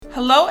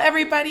Hello,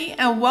 everybody,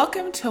 and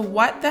welcome to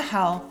What the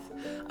Health,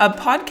 a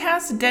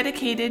podcast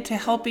dedicated to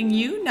helping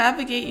you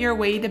navigate your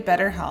way to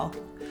better health.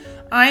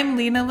 I'm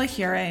Lena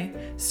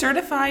Lahire,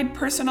 certified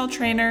personal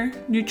trainer,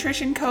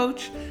 nutrition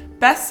coach,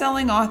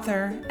 best-selling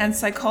author, and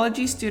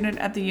psychology student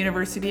at the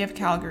University of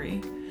Calgary.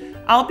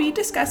 I'll be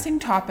discussing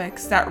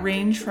topics that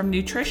range from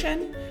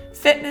nutrition,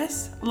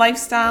 fitness,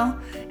 lifestyle,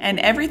 and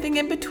everything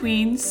in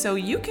between so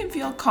you can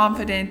feel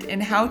confident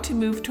in how to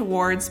move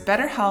towards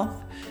better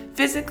health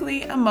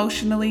physically,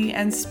 emotionally,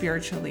 and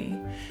spiritually.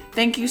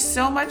 Thank you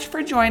so much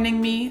for joining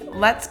me.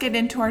 Let's get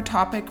into our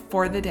topic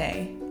for the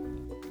day.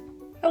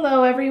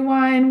 Hello,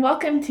 everyone.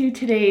 Welcome to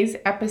today's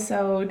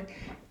episode.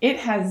 It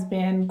has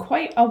been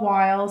quite a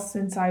while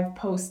since I've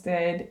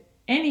posted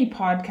any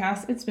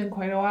podcast. It's been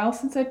quite a while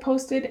since I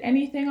posted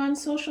anything on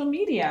social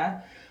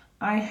media.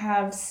 I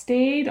have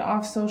stayed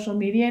off social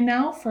media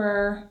now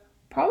for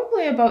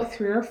probably about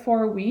 3 or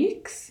 4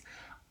 weeks.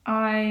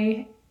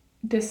 I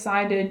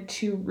decided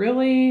to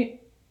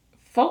really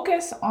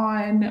focus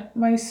on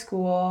my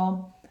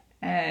school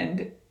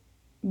and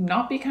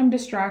not become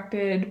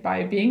distracted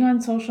by being on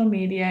social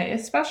media,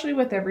 especially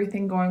with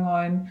everything going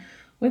on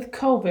with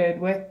COVID,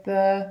 with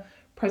the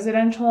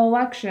presidential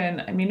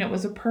election. I mean, it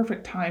was a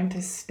perfect time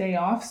to stay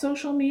off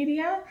social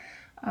media.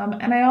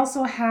 And I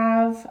also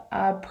have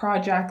a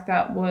project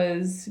that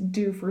was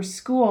due for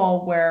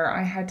school where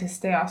I had to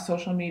stay off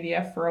social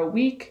media for a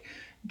week,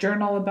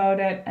 journal about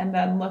it, and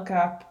then look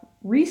up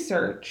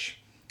research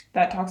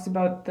that talks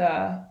about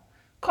the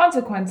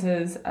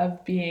consequences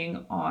of being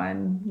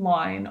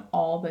online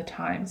all the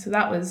time. So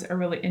that was a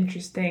really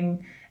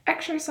interesting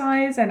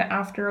exercise. And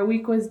after a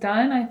week was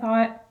done, I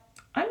thought,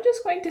 I'm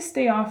just going to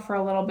stay off for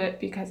a little bit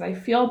because I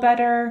feel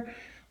better.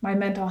 My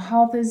mental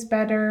health is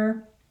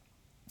better.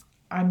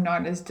 I'm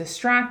not as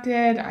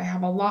distracted. I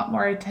have a lot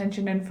more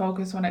attention and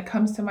focus when it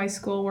comes to my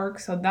schoolwork.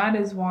 So that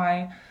is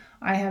why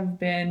I have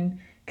been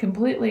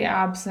completely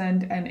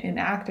absent and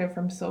inactive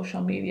from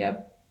social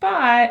media.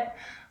 But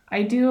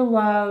I do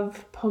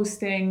love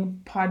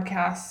posting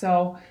podcasts.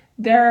 So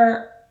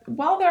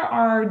while there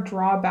are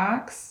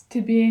drawbacks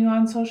to being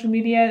on social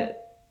media,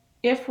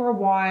 if we're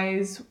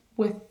wise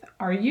with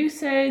our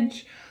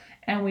usage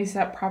and we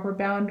set proper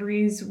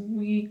boundaries,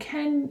 we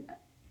can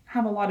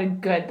have a lot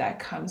of good that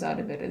comes out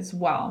of it as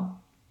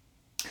well.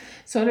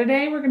 So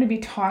today we're going to be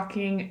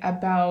talking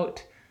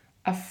about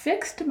a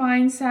fixed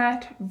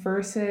mindset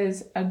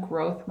versus a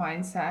growth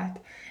mindset.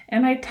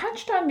 And I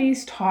touched on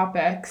these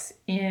topics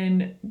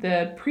in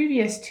the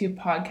previous 2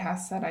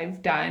 podcasts that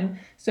I've done.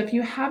 So if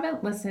you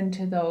haven't listened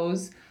to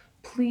those,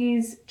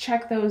 please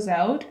check those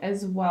out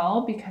as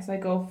well because I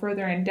go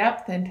further in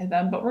depth into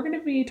them. But we're going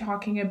to be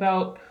talking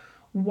about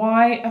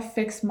why a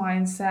fixed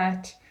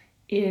mindset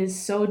is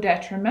so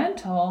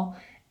detrimental,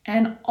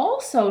 and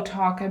also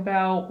talk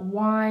about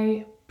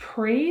why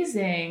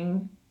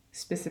praising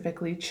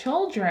specifically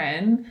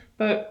children,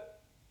 but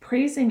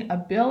praising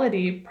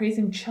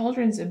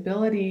children's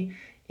ability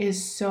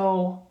is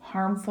so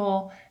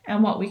harmful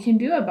and what we can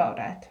do about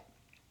it.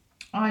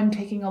 I'm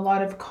taking a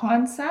lot of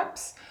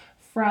concepts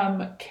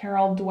from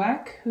Carol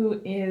Dweck,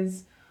 who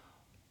is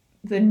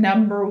the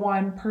number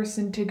one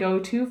person to go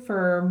to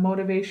for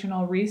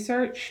motivational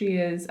research. She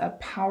is a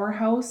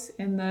powerhouse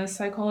in the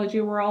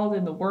psychology world,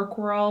 in the work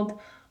world.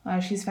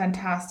 She's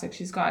fantastic.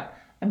 She's got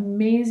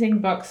amazing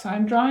books. So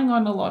I'm drawing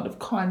on a lot of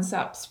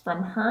concepts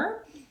from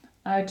her.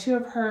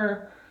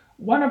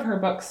 One of her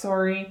books,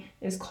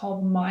 is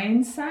called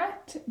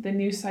Mindset, The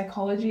New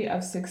Psychology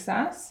of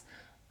Success.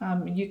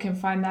 You can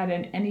find that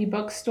in any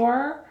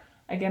bookstore.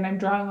 Again, I'm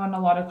drawing on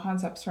a lot of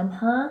concepts from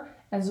her,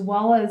 as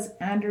well as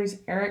Anders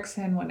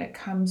Ericsson when it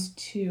comes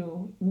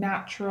to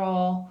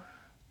natural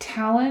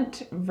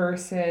talent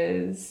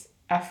versus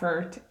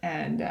effort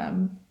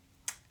and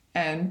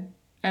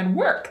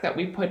work that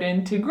we put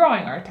into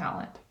growing our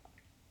talent.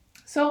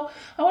 So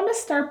I want to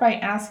start by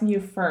asking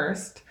you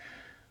first,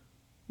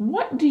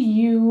 what do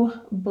you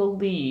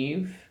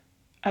believe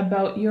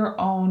about your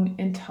own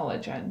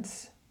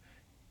intelligence?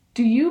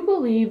 Do you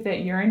believe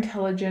that your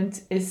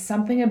intelligence is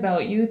something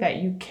about you that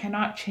you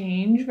cannot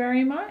change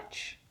very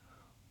much?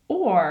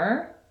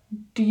 Or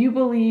do you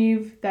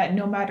believe that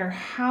no matter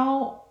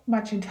how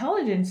much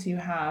intelligence you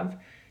have,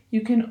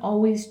 you can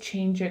always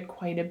change it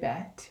quite a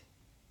bit?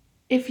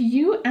 If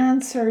you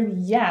answered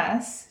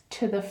yes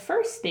to the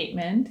first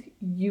statement,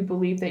 you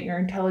believe that your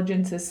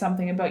intelligence is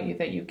something about you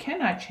that you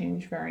cannot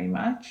change very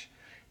much,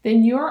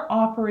 then you're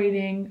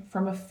operating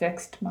from a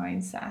fixed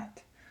mindset.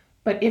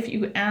 But if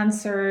you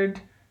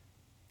answered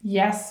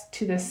yes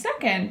to the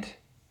second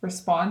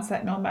response,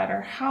 that no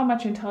matter how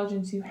much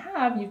intelligence you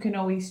have, you can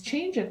always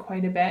change it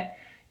quite a bit,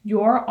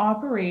 you're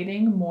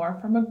operating more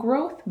from a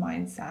growth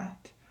mindset.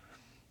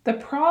 The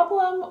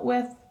problem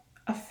with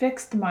a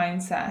fixed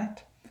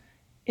mindset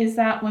is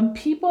that when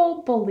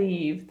people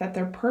believe that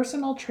their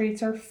personal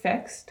traits are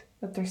fixed,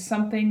 that there's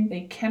something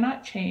they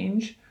cannot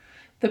change,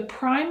 the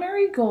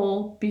primary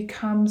goal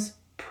becomes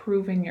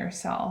proving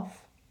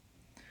yourself.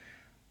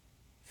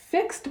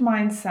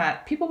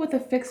 People with a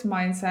fixed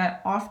mindset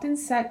often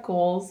set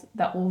goals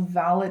that will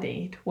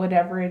validate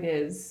whatever it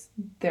is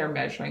they're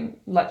measuring.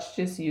 Let's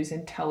just use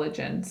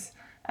intelligence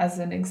as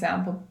an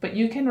example, but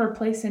you can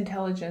replace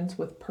intelligence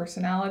with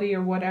personality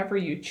or whatever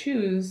you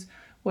choose,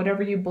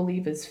 whatever you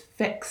believe is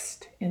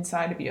fixed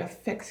inside of you, a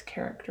fixed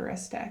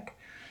characteristic.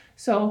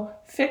 So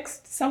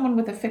someone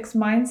with a fixed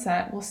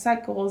mindset will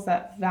set goals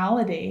that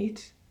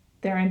validate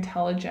their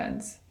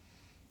intelligence.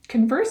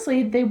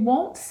 Conversely, they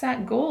won't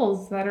set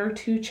goals that are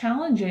too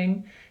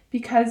challenging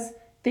because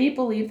they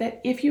believe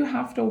that if you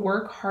have to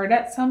work hard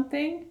at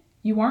something,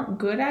 you aren't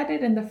good at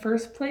it in the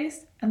first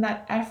place, and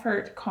that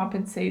effort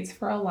compensates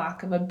for a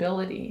lack of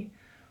ability.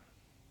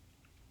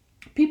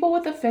 People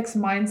with a fixed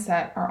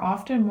mindset are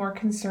often more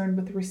concerned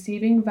with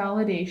receiving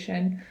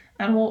validation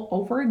and will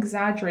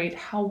over-exaggerate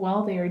how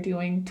well they are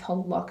doing to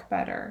look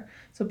better.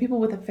 So people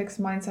with a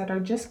fixed mindset are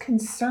just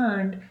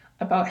concerned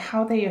about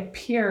how they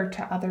appear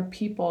to other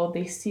people.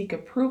 They seek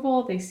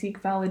approval, they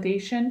seek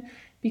validation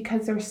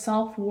because their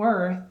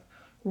self-worth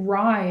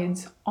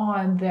rides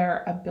on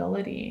their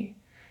ability.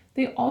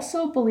 They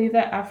also believe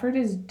that effort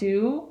is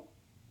due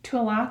to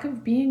a lack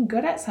of being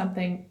good at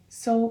something,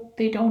 so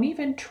they don't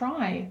even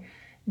try.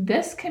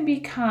 This can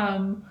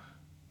become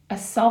a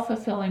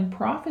self-fulfilling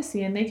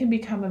prophecy, and they can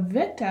become a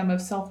victim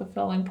of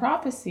self-fulfilling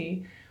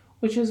prophecy,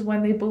 which is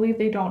when they believe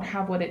they don't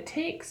have what it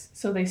takes,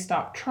 so they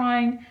stop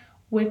trying,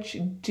 which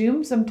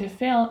dooms them to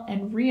fail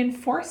and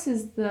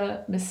reinforces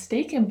the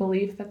mistaken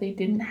belief that they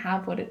didn't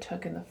have what it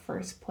took in the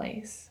first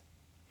place.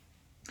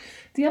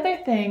 The other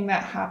thing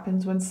that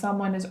happens when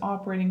someone is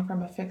operating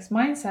from a fixed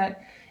mindset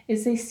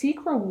is they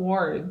seek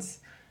rewards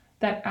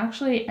that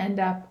actually end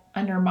up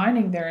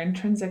undermining their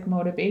intrinsic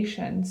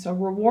motivation. So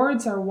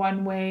rewards are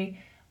one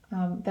way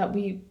that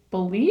we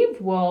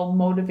believe will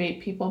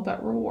motivate people,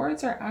 but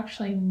rewards are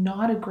actually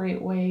not a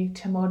great way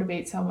to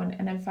motivate someone.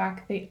 And in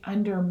fact, they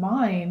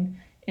undermine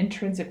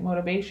intrinsic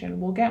motivation.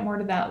 We'll get more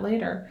to that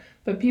later.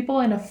 But people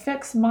in a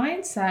fixed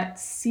mindset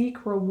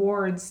seek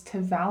rewards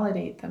to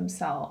validate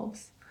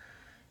themselves.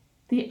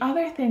 The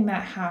other thing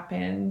that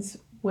happens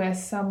with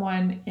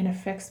someone in a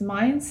fixed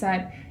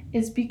mindset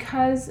is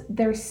because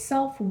their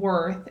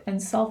self-worth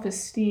and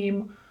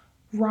self-esteem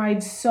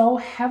ride so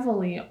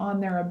heavily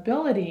on their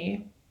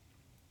ability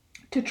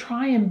to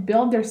try and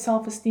build their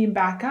self-esteem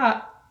back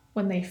up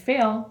when they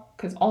fail,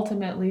 because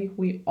ultimately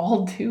we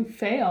all do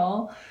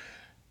fail,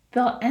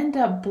 they'll end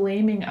up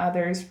blaming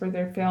others for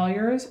their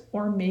failures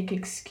or make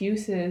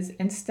excuses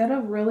instead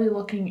of really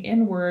looking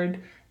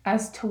inward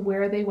as to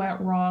where they went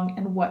wrong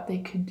and what they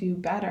could do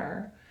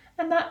better.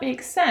 And that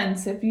makes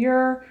sense. If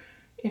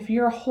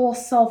your whole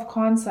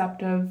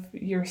self-concept of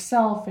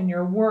yourself and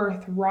your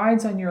worth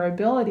rides on your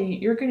ability,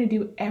 you're going to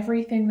do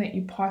everything that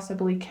you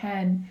possibly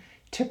can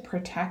to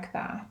protect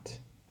that.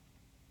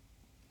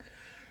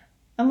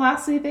 And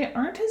lastly, they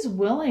aren't as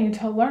willing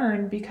to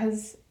learn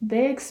because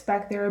they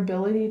expect their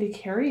ability to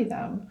carry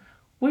them,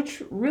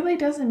 which really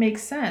doesn't make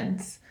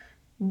sense.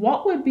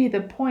 What would be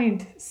the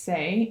point,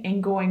 say,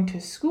 in going to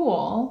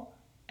school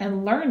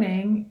and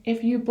learning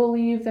if you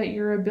believe that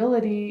your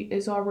ability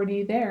is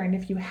already there? And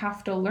if you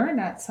have to learn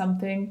at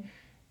something,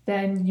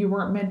 then you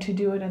weren't meant to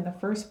do it in the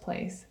first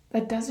place.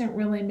 That doesn't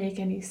really make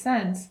any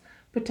sense.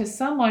 But to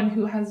someone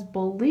who has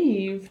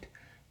believed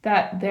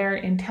that their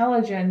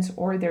intelligence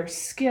or their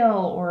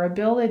skill or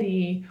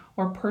ability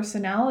or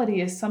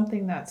personality is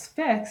something that's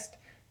fixed,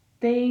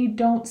 they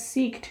don't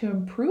seek to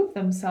improve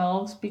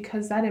themselves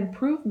because that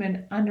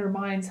improvement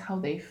undermines how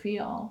they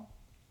feel.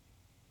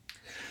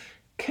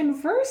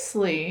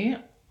 Conversely,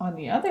 on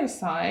the other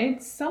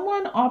side,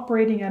 someone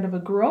operating out of a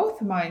growth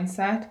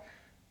mindset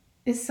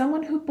is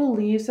someone who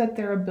believes that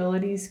their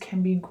abilities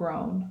can be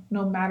grown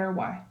no matter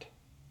what.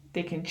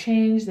 They can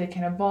change, they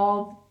can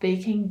evolve, they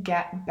can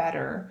get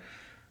better.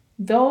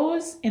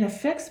 Those in a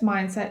fixed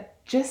mindset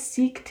just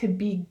seek to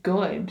be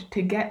good,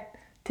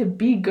 to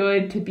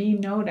be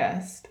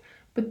noticed.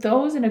 But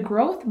those in a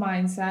growth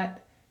mindset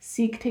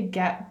seek to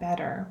get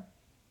better.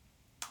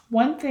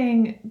 One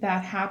thing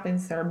that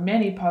happens, there are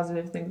many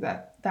positive things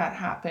that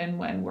happen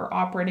when we're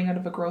operating out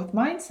of a growth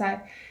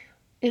mindset,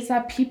 is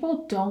that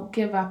people don't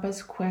give up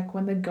as quick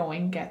when the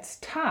going gets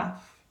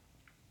tough.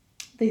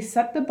 They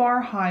set the bar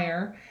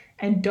higher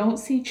and don't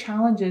see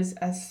challenges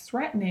as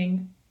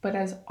threatening, but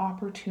as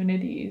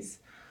opportunities.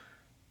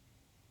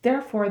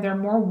 Therefore, they're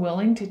more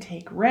willing to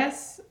take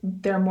risks.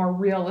 They're more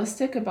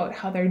realistic about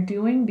how they're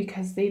doing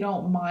because they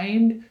don't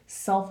mind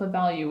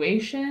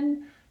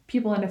self-evaluation.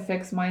 People in a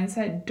fixed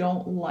mindset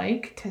don't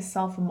like to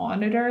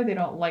self-monitor. They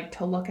don't like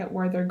to look at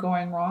where they're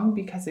going wrong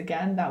because,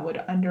 again, that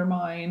would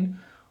undermine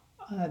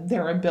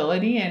their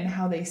ability and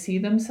how they see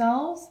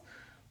themselves.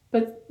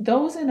 But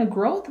those in a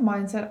growth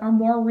mindset are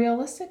more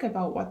realistic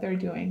about what they're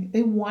doing.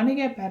 They want to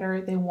get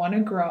better. They want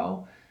to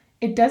grow.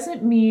 It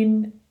doesn't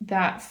mean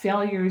that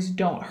failures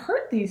don't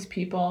hurt these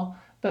people,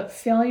 but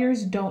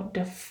failures don't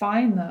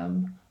define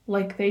them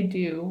like they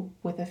do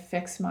with a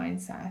fixed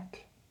mindset.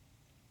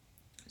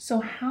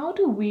 So how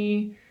do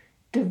we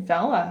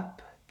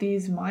develop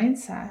these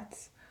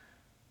mindsets?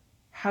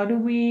 how do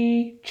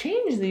we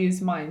change these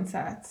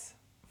mindsets?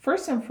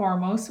 First and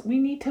foremost, we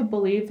need to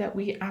believe that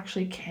we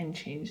actually can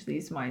change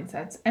these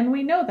mindsets. And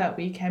we know that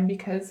we can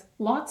because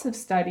lots of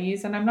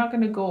studies, and I'm not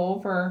going to go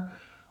over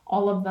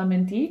all of them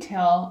in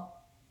detail.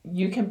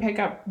 You can pick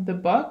up the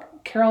book.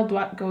 Carol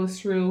Dweck goes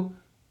through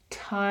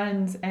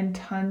tons and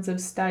tons of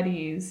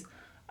studies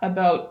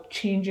about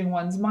changing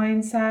one's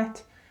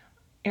mindset.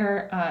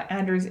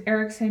 Anders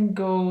Ericsson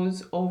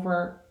goes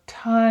over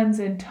tons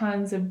and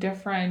tons of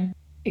different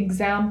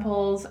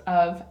examples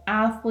of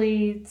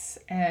athletes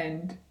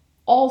and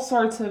all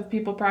sorts of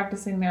people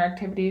practicing their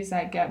activities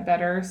that get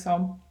better.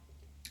 So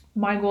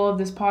my goal of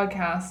this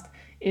podcast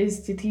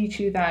is to teach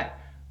you that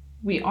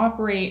we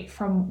operate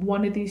from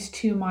one of these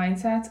two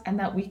mindsets and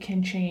that we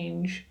can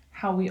change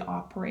how we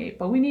operate,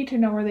 but we need to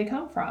know where they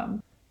come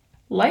from.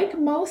 Like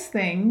most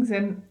things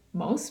and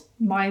most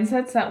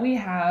mindsets that we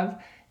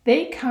have,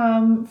 they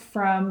come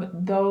from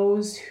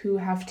those who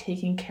have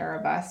taken care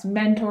of us,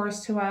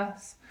 mentors to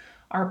us,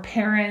 our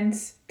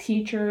parents,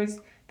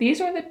 teachers.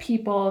 These are the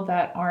people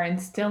that are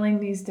instilling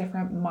these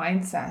different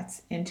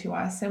mindsets into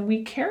us, and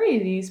we carry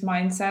these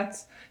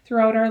mindsets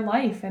throughout our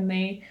life, and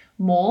they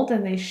mold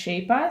and they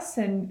shape us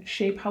and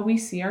shape how we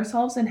see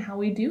ourselves and how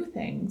we do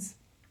things.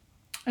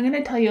 I'm going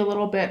to tell you a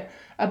little bit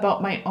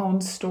about my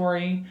own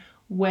story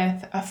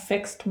with a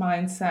fixed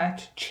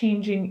mindset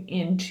changing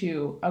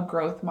into a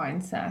growth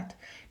mindset,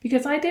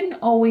 because I didn't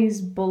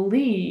always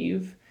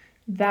believe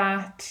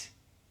that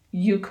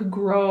you could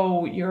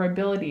grow your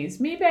abilities.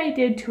 Maybe I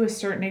did to a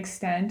certain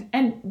extent,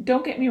 and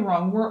don't get me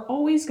wrong, we're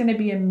always going to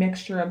be a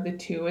mixture of the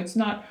two. It's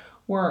not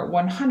we're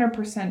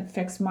 100%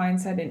 fixed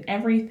mindset in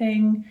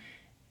everything.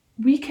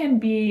 We can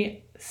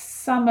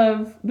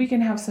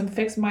have some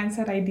fixed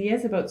mindset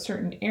ideas about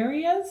certain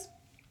areas,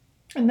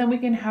 and then we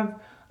can have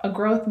a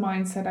growth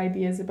mindset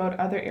ideas about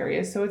other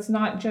areas. So it's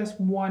not just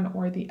one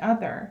or the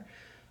other.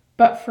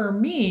 But for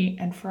me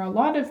and for a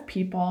lot of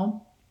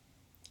people,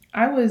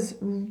 I was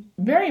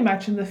very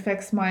much in the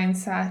fixed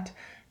mindset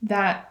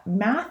that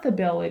math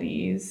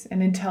abilities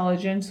and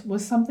intelligence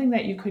was something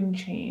that you couldn't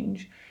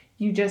change.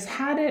 You just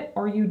had it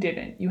or you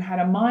didn't. You had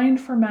a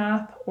mind for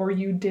math or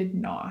you did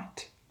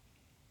not.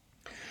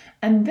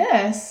 And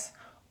this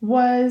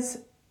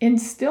was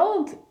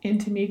instilled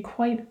into me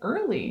quite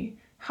early.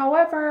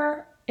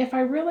 However, if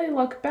I really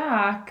look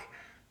back,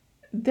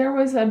 there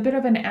was a bit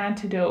of an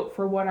antidote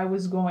for what I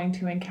was going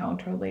to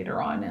encounter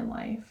later on in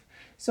life.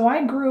 So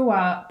I grew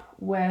up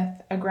with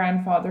a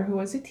grandfather who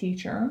was a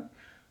teacher.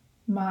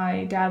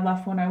 My dad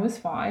left when I was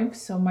 5,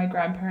 so my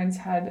grandparents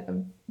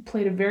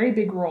played a very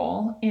big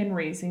role in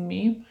raising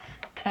me.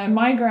 And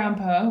my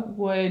grandpa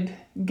would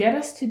get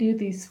us to do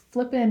these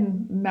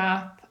flippin'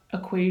 math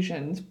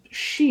equations,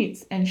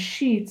 sheets and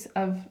sheets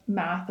of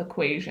math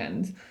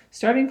equations,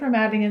 starting from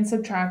adding and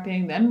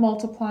subtracting, then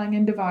multiplying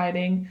and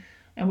dividing.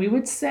 And we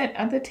would sit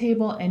at the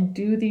table and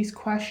do these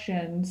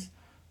questions.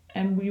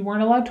 And we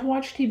weren't allowed to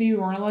watch TV. We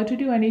weren't allowed to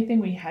do anything.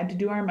 We had to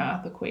do our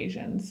math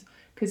equations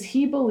because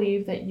he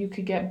believed that you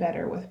could get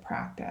better with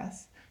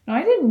practice. Now,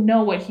 I didn't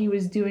know what he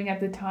was doing at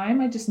the time.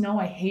 I just know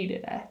I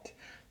hated it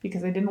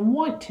because I didn't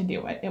want to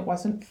do it. It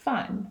wasn't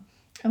fun.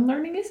 And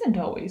learning isn't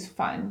always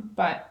fun,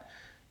 but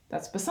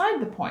that's beside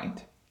the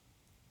point.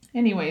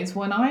 Anyways,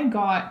 when I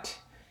got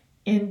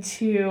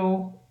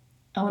into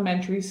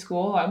elementary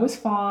school, I was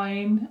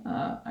fine.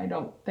 I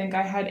don't think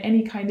I had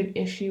any kind of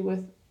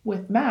issue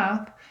with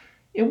math.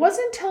 It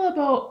wasn't until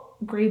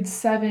about grade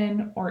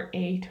 7 or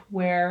 8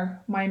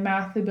 where my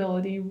math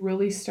ability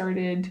really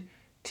started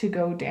to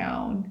go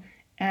down.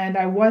 And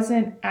I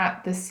wasn't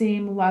at the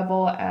same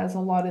level as a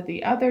lot of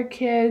the other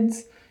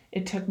kids.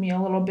 It took me a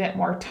little bit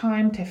more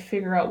time to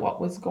figure out what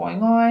was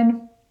going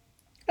on.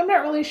 I'm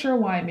not really sure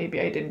why.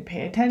 Maybe I didn't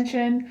pay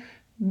attention.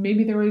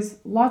 Maybe there was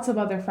lots of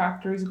other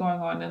factors going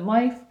on in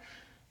life.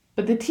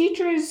 But the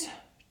teachers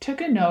took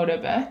a note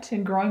of it,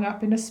 and growing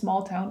up in a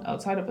small town,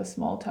 outside of a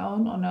small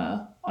town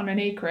on an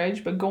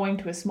acreage, but going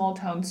to a small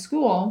town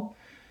school,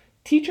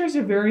 teachers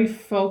are very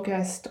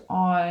focused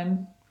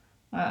on,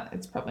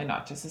 it's probably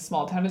not just a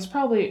small town, it's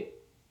probably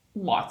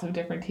lots of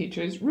different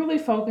teachers, really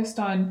focused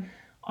on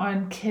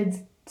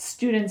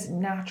students'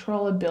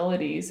 natural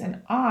abilities.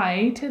 And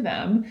I, to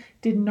them,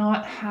 did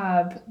not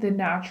have the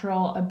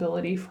natural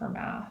ability for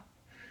math.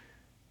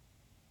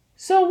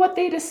 So what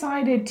they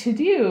decided to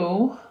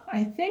do,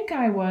 I think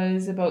I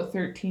was about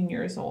 13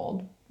 years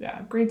old,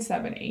 grade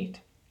 7, 8.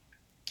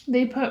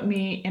 They put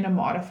me in a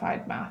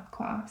modified math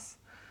class.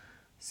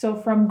 So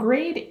from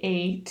grade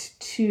 8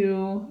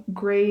 to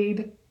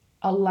grade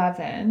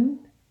 11,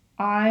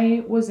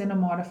 I was in a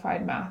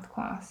modified math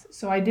class.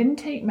 So I didn't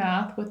take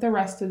math with the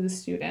rest of the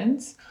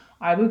students.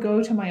 I would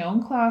go to my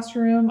own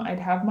classroom,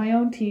 I'd have my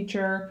own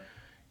teacher,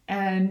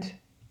 and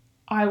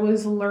I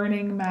was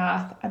learning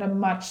math at a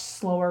much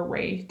slower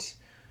rate.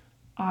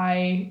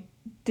 I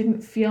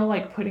didn't feel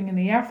like putting in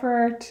the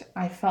effort.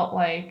 I felt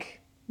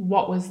like,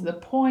 what was the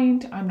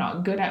point? I'm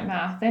not good at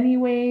math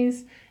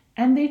anyways.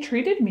 And they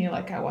treated me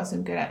like I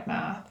wasn't good at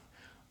math.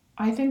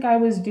 I think I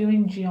was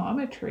doing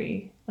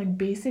geometry, like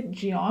basic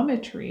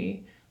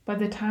geometry, by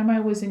the time I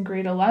was in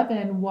grade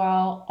 11,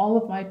 while all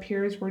of my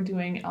peers were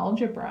doing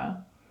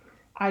algebra,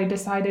 I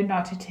decided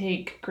not to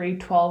take grade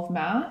 12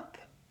 math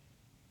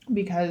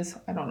because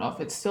I don't know if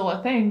it's still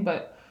a thing,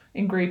 but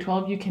in grade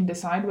 12 you can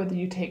decide whether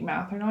you take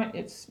math or not.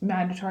 It's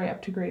mandatory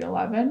up to grade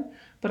 11,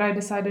 but I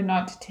decided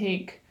not to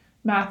take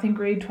math in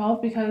grade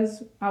 12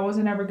 because I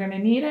wasn't ever going to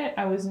need it.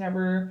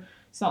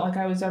 It's not like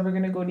I was ever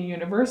going to go to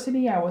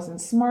university. I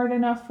wasn't smart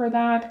enough for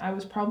that. I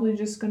was probably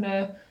just going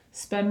to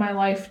spend my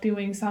life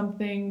doing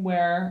something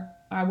where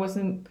I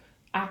wasn't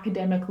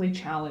academically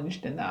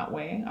challenged in that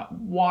way.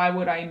 Why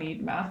would I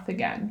need math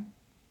again?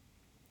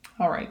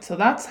 All right, so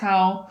that's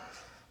how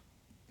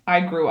I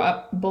grew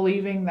up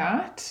believing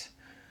that.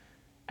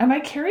 And I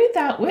carried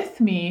that with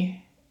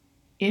me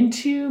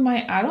into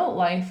my adult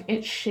life.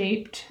 It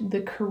shaped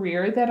the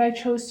career that I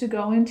chose to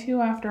go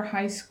into after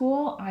high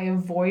school. I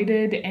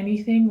avoided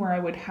anything where I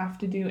would have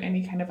to do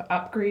any kind of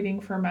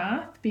upgrading for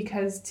math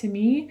because to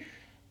me,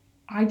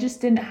 I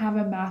just didn't have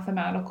a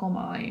mathematical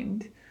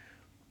mind.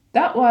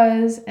 That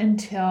was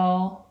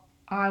until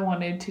I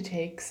wanted to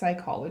take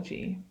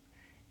psychology.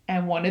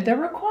 And one of the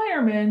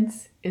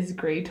requirements is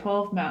grade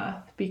 12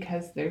 math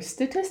because there's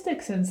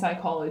statistics in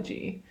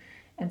psychology.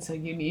 And so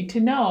you need to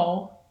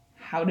know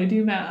how to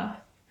do math.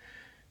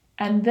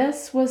 And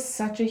this was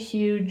such a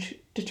huge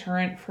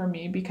deterrent for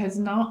me because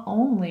not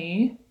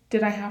only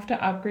did I have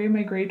to upgrade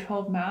my grade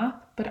 12 math,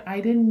 but I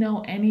didn't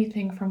know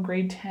anything from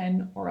grade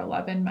 10 or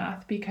 11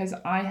 math because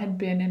I had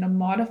been in a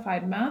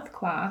modified math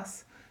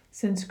class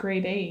since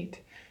grade 8.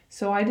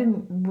 So I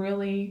didn't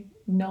really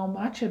know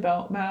much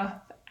about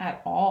math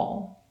at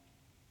all.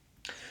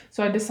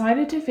 So I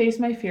decided to face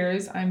my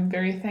fears. I'm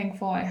very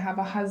thankful I have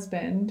a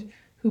husband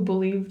who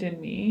believed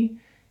in me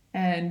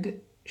and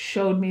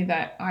showed me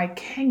that I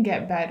can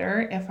get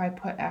better if I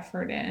put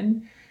effort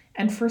in.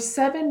 And for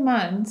 7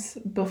 months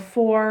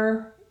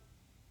before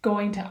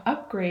going to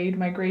upgrade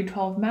my grade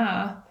 12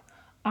 math,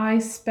 I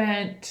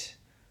spent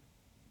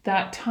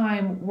that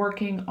time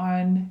working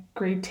on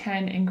grade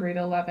 10 and grade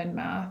 11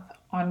 math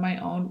on my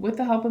own with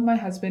the help of my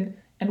husband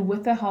and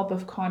with the help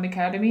of Khan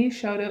Academy.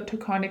 Shout out to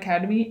Khan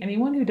Academy.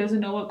 Anyone who doesn't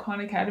know what Khan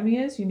Academy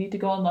is, you need to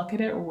go and look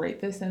at it right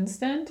this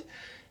instant.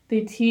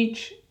 They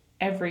teach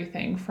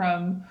everything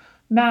from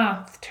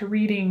math to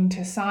reading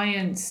to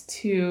science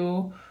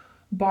to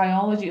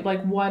biology,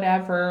 like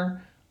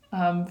whatever,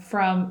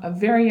 from a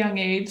very young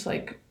age.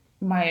 Like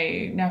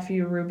my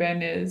nephew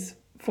Ruben is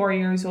 4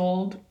 years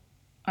old.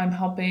 I'm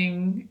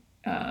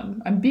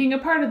being a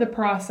part of the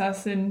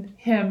process in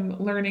him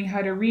learning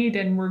how to read,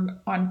 and we're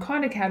on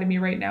Khan Academy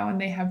right now, and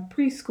they have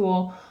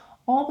preschool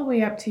all the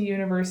way up to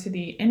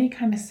university. Any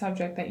kind of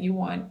subject that you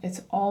want,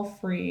 it's all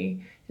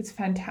free. It's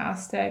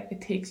fantastic.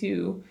 It takes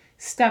you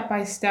step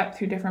by step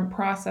through different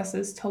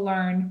processes to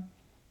learn.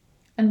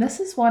 And this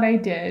is what I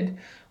did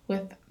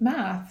with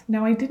math.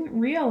 Now, I didn't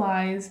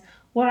realize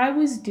what I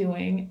was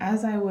doing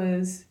as I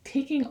was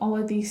taking all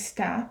of these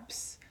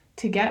steps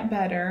to get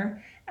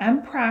better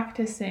and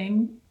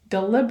practicing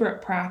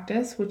deliberate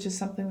practice, which is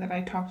something that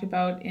I talked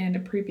about in a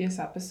previous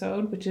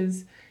episode, which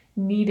is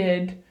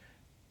needed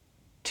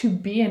to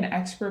be an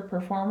expert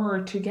performer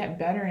or to get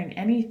better in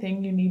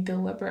anything. You need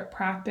deliberate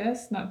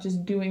practice, not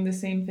just doing the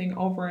same thing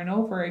over and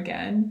over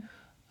again,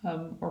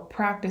 or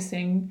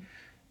practicing,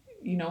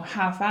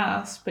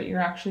 half-assed, but you're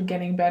actually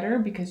getting better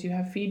because you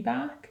have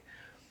feedback.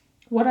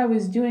 What I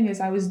was doing is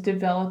I was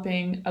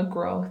developing a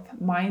growth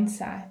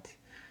mindset.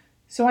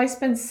 So I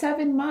spent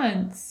 7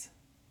 months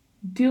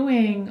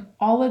doing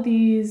all of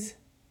these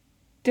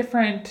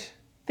different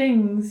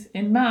things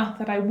in math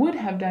that I would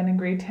have done in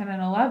grade 10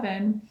 and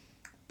 11.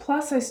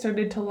 Plus, I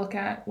started to look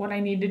at what I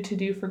needed to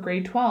do for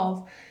grade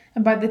 12.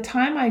 And by the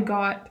time I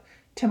got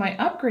to my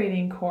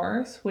upgrading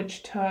course,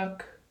 which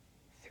took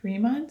 3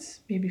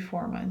 months, maybe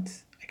 4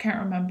 months, I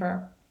can't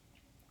remember.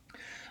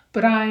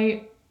 But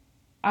I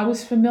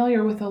was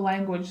familiar with the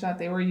language that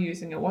they were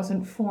using. It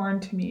wasn't foreign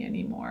to me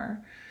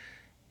anymore.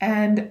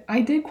 And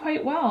I did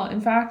quite well. In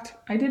fact,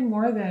 I did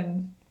more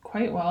than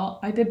quite well.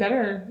 I did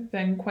better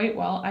than quite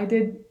well. I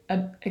did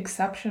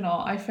exceptional.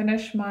 I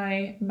finished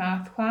my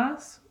math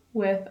class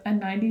with a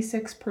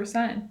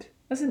 96%.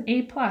 That's an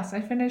A+.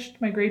 I finished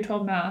my grade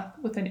 12 math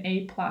with an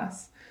A+.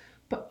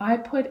 But I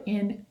put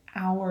in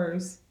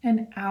hours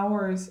and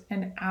hours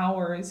and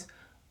hours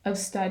of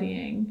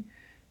studying.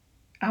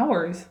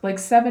 Hours, like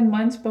 7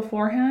 months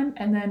beforehand,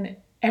 and then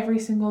every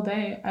single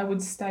day I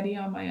would study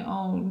on my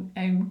own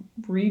and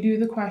redo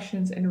the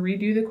questions and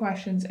redo the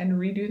questions and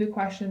redo the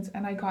questions,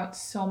 and I got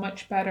so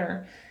much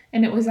better.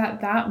 And it was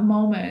at that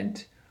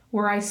moment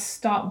where I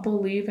stopped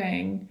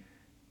believing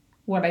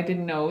what I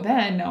didn't know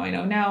then, now I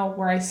know now,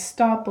 where I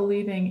stopped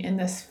believing in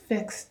this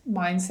fixed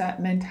mindset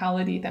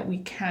mentality that we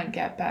can't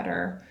get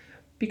better.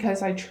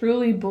 Because I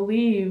truly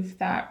believe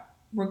that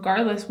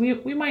regardless,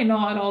 we might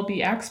not all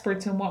be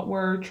experts in what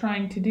we're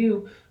trying to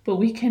do, but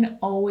we can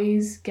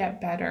always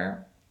get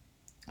better.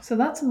 So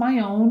that's my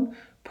own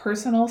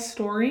personal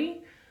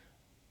story.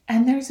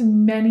 And there's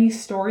many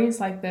stories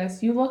like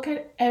this. You look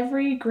at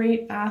every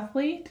great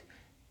athlete,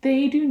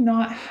 they do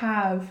not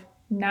have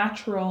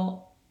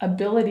natural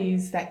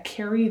abilities that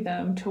carry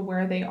them to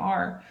where they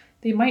are.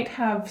 They might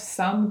have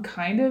some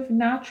kind of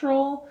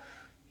natural,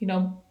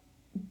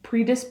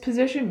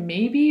 predisposition,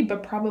 maybe,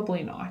 but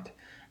probably not.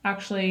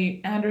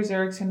 Actually, Anders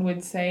Ericsson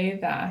would say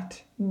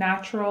that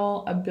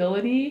natural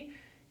ability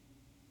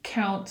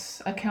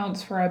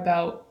accounts for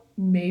about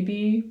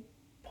maybe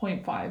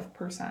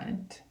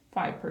 0.5%,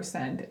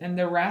 5%, and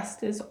the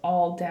rest is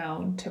all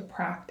down to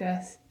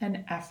practice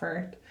and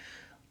effort.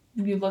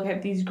 You look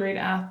at these great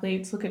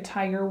athletes, look at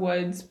Tiger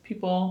Woods.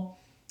 People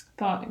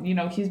thought,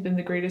 he's been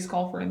the greatest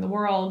golfer in the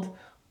world.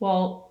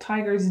 Well,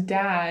 Tiger's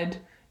dad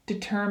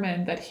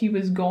determined that he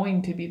was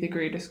going to be the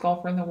greatest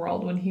golfer in the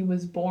world when he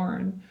was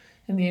born.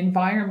 And the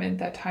environment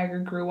that Tiger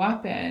grew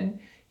up in,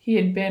 he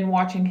had been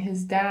watching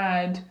his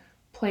dad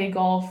play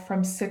golf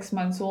from 6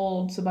 months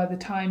old. So by the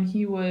time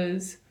he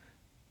was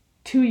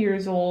 2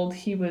 years old,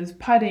 he was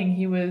putting,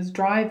 he was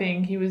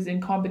driving, he was in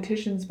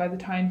competitions. By the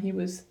time he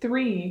was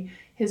 3,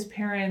 his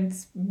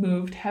parents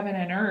moved heaven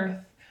and earth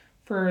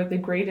for the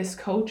greatest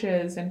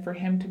coaches and for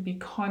him to be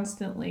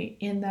constantly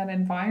in that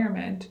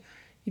environment.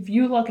 If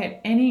you look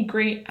at any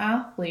great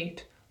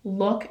athlete,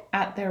 look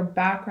at their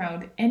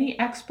background. Any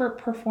expert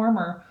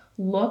performer,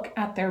 look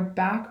at their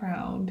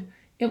background.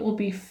 It will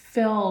be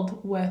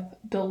filled with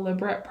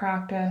deliberate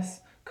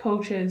practice,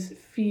 coaches,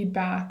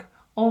 feedback,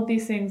 all of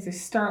these things. They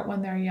start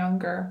when they're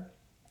younger.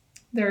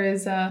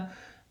 There's a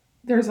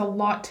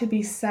lot to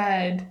be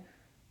said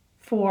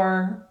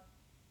for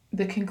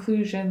the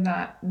conclusion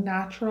that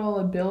natural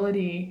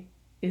ability,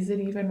 is it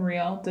even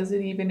real? Does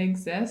it even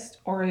exist?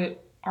 Or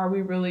are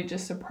we really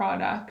just a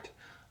product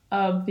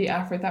of the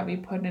effort that we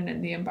put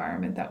in the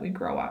environment that we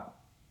grow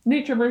up?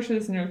 Nature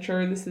versus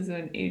nurture, this is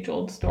an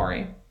age-old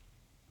story.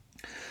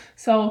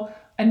 So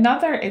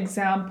another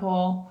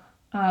example,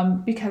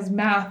 because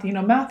math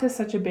is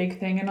such a big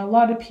thing, and a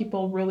lot of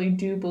people really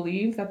do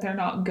believe that they're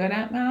not good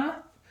at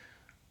math.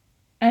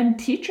 And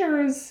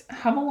teachers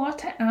have a lot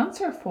to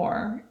answer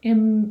for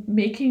in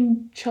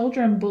making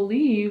children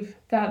believe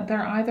that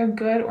they're either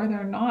good or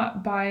they're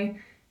not by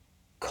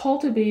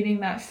cultivating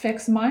that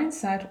fixed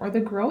mindset or the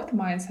growth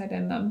mindset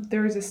in them.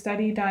 There was a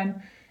study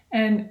done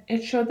and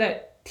it showed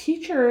that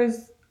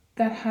teachers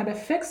that had a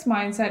fixed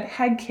mindset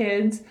had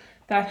kids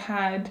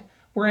that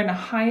were in a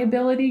high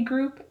ability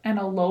group and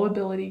a low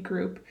ability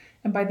group.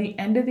 And by the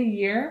end of the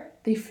year,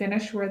 they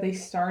finished where they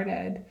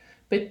started.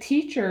 But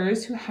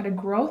teachers who had a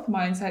growth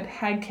mindset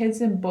had kids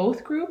in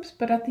both groups,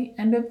 but at the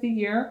end of the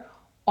year,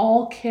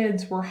 all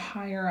kids were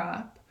higher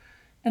up.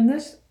 And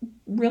this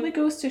really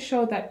goes to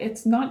show that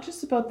it's not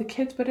just about the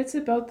kids, but it's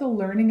about the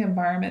learning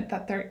environment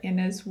that they're in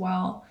as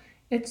well.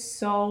 It's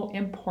so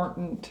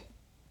important.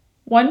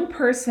 One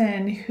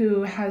person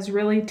who has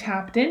really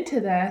tapped into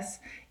this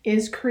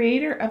is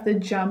creator of the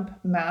JUMP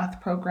math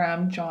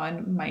program,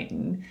 John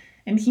Mighton.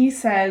 And he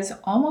says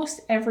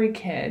almost every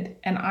kid,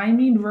 and I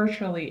mean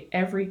virtually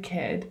every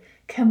kid,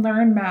 can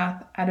learn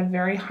math at a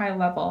very high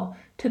level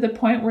to the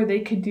point where they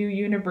could do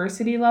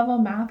university level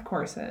math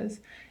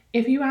courses.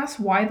 If you ask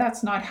why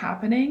that's not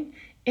happening,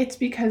 it's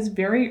because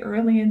very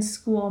early in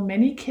school,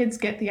 many kids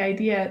get the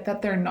idea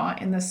that they're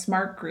not in the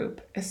smart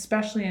group,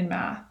 especially in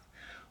math.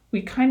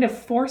 We kind of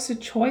force a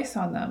choice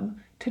on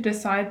them to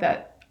decide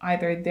that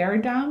either they're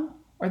dumb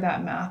or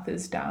that math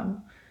is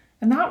dumb.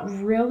 And that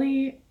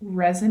really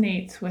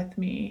resonates with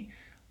me.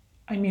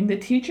 I mean, the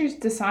teachers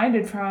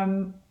decided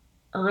from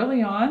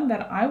early on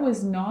that I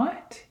was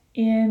not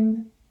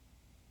in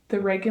the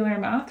regular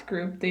math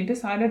group. They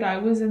decided I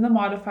was in the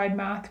modified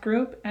math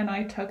group and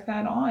I took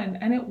that on,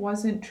 and it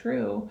wasn't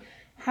true.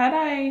 Had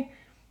I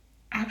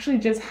actually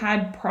just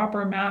had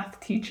proper math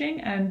teaching,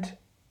 and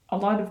a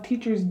lot of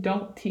teachers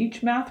don't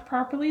teach math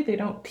properly, they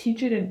don't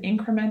teach it in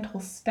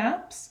incremental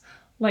steps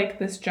like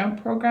this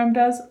JUMP program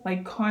does,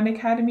 like Khan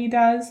Academy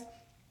does.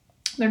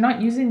 They're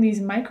not using these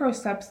micro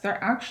steps.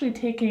 They're actually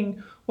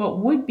taking what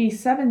would be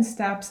 7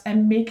 steps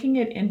and making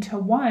it into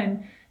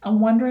 1 and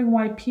wondering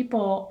why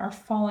people are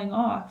falling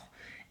off.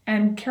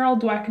 And Carol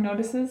Dweck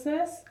notices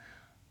this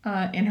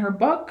in her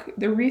book.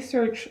 The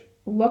research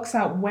looks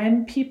at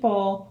when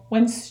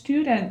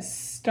students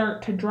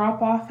start to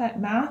drop off at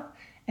math,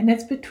 and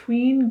it's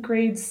between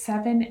grades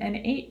 7 and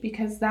 8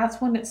 because that's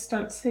when it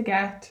starts to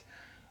get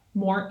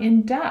more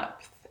in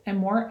depth and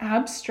more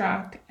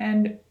abstract,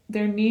 and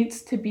there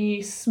needs to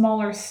be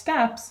smaller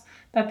steps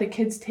that the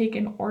kids take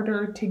in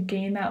order to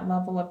gain that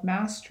level of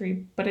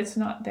mastery, but it's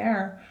not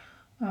there.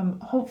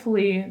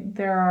 Hopefully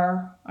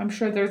I'm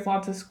sure there's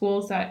lots of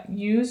schools that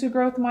use a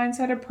growth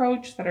mindset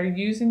approach that are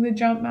using the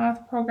JUMP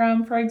math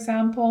program, for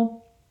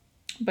example,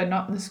 but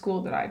not in the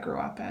school that I grew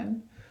up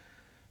in.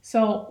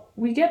 So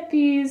we get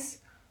these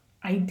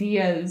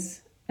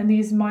ideas and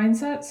these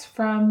mindsets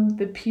from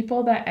the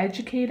people that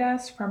educate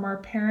us, from our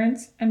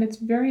parents, and it's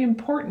very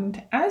important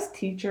as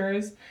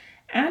teachers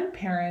and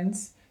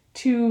parents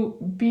to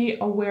be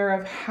aware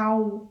of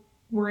how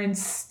we're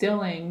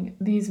instilling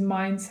these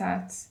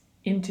mindsets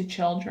into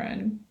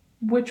children,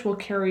 which will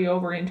carry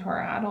over into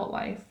our adult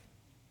life.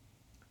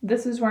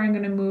 This is where I'm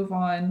going to move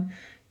on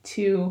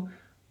to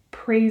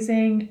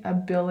praising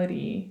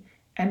ability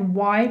and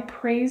why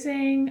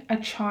praising a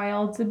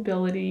child's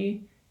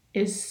ability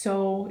is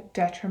so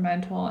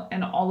detrimental.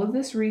 And all of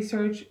this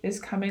research is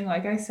coming,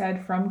 like I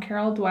said, from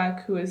Carol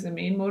Dweck, who is the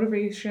main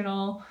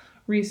motivational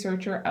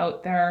researcher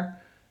out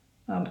there.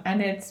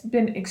 And it's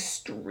been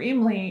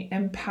extremely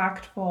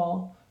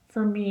impactful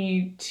for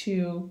me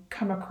to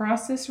come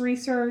across this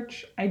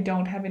research. I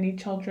don't have any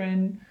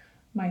children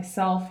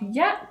myself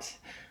yet,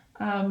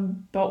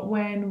 but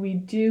when we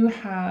do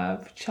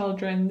have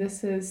children,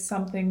 this is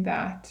something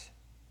that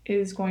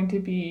is going to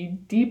be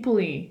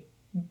deeply,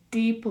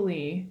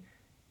 deeply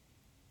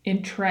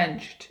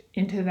entrenched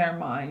into their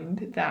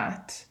mind,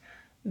 that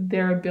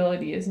their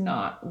ability is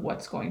not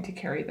what's going to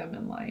carry them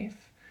in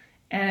life.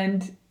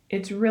 And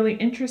it's really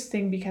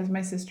interesting because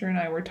my sister and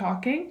I were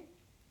talking,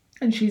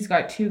 and she's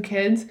got 2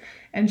 kids,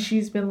 and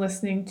she's been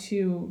listening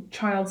to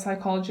child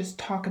psychologists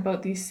talk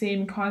about these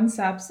same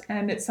concepts,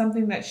 and it's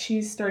something that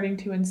they're starting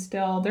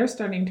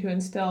to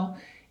instill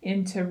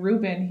into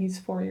Ruben. He's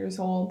 4 years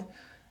old.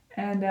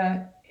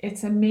 And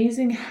it's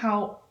amazing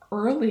how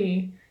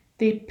early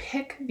they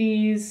pick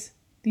these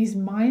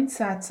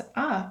mindsets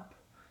up.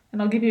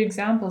 And I'll give you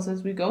examples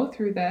as we go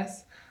through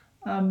this,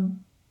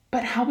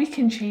 but how we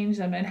can change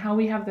them and how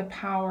we have the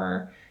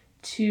power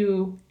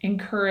to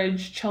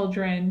encourage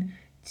children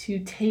to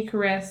take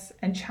risks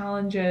and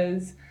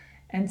challenges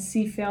and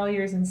see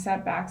failures and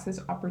setbacks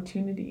as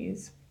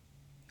opportunities.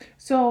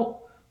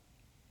 So,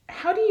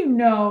 how do you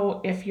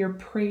know if you're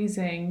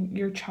praising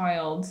your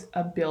child's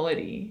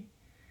ability?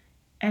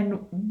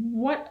 And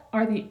what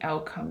are the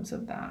outcomes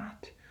of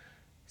that?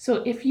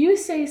 So if you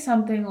say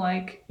something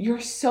like, "You're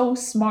so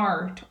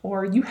smart,"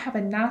 or "You have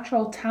a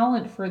natural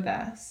talent for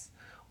this,"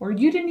 or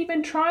 "You didn't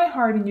even try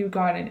hard and you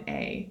got an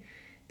A,"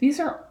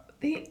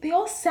 they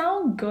all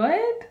sound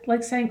good,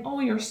 like saying, "Oh,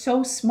 you're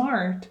so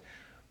smart."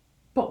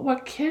 But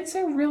what kids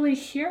are really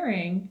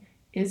hearing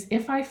is,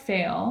 if I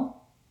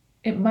fail,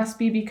 it must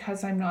be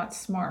because I'm not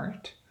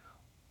smart.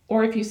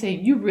 Or if you say,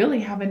 "You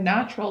really have a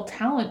natural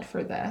talent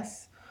for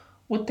this,"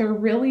 what they're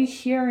really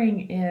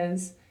hearing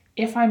is,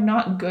 if I'm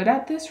not good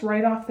at this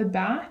right off the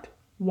bat,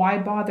 why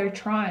bother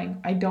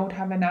trying? I don't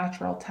have a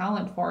natural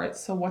talent for it,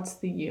 so what's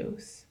the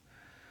use?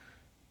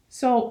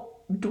 So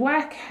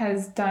Dweck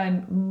has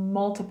done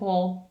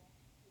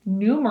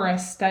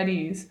numerous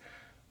studies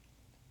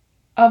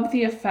of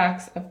the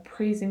effects of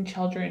praising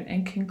children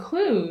and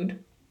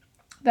conclude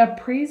that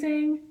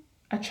praising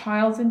a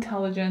child's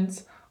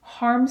intelligence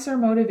harms their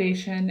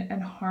motivation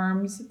and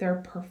harms their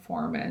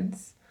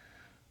performance.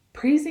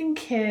 Praising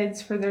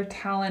kids for their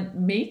talent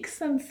makes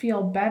them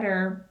feel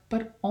better,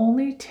 but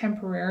only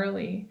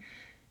temporarily.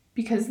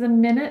 Because the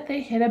minute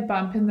they hit a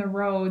bump in the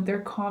road,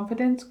 their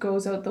confidence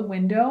goes out the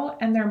window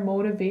and their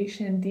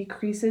motivation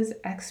decreases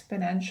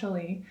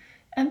exponentially.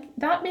 And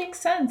that makes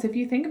sense if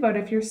you think about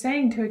it. If you're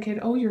saying to a kid,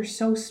 "Oh, you're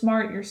so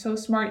smart, you're so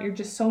smart, you're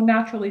just so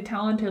naturally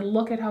talented,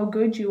 look at how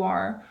good you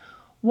are,"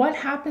 what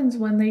happens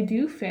when they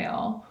do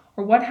fail?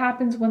 Or what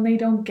happens when they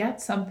don't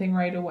get something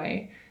right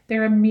away?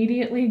 They're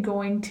immediately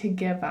going to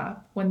give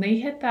up. When they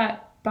hit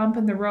that bump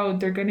in the road,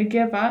 they're going to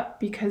give up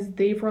because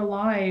they've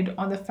relied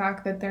on the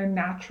fact that they're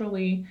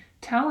naturally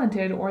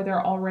talented or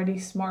they're already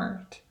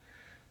smart.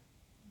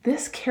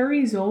 This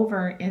carries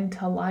over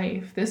into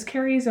life. This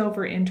carries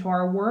over into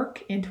our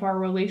work, into our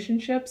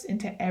relationships,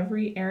 into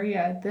every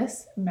area.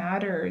 This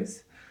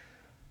matters.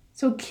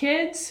 So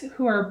kids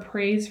who are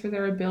praised for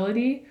their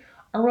ability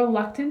are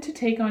reluctant to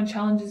take on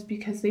challenges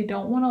because they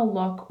don't want to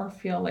look or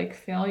feel like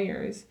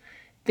failures.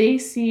 They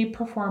see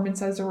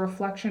performance as a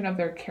reflection of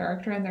their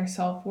character, and their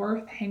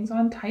self-worth hangs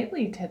on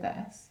tightly to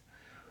this.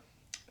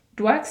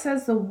 Dweck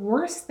says the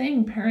worst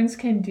thing parents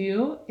can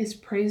do is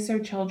praise their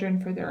children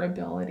for their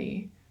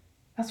ability.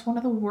 That's one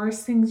of the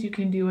worst things you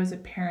can do as a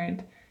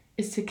parent,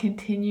 is to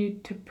continue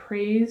to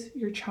praise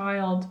your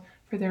child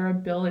for their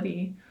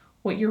ability.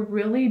 What you're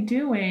really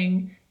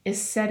doing is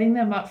setting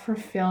them up for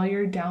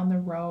failure down the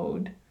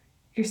road.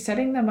 You're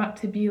setting them up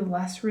to be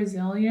less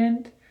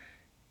resilient.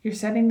 You're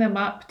setting them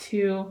up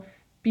to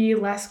be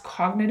less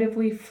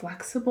cognitively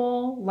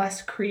flexible,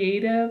 less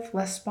creative,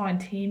 less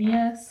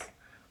spontaneous,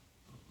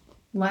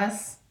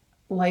 less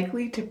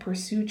likely to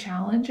pursue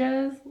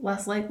challenges,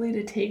 less likely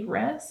to take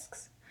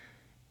risks.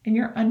 And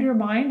you're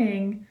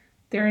undermining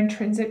their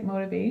intrinsic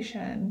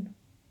motivation.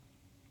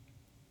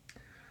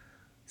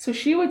 So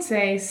she would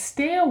say,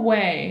 stay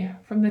away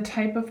from the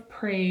type of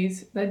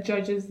praise that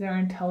judges their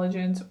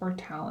intelligence or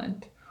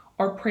talent,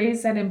 or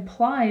praise that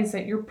implies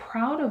that you're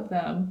proud of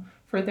them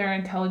for their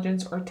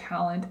intelligence or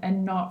talent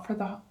and not for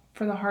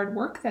the hard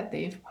work that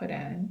they've put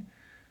in.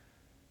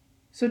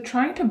 So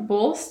trying to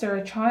bolster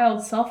a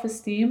child's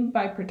self-esteem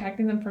by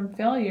protecting them from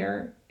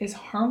failure is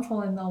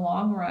harmful in the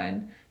long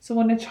run. So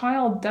when a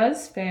child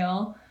does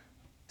fail,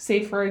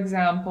 say for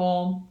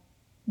example,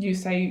 you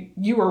say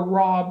you were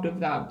robbed of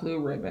that blue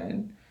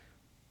ribbon,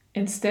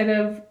 instead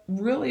of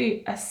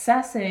really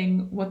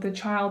assessing what the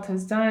child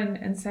has done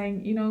and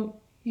saying,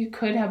 you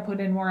could have put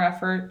in more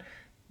effort.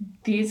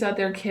 These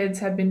other kids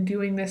have been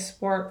doing this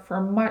sport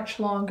for much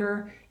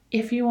longer.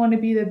 If you want to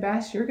be the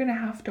best, you're going to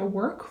have to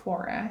work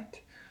for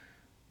it.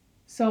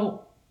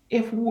 So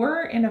if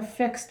we're in a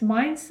fixed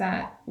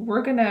mindset,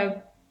 we're going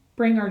to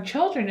bring our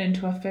children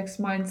into a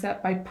fixed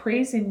mindset by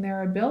praising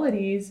their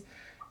abilities.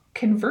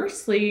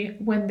 Conversely,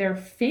 when they're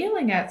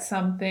failing at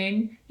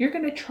something, you're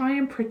going to try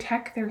and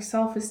protect their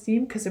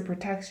self-esteem because it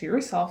protects your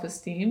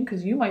self-esteem,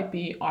 because you might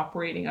be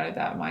operating out of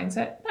that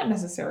mindset. Not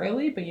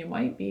necessarily, but you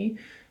might be.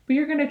 But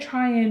you're going to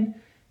try and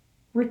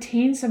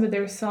retain some of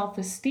their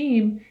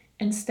self-esteem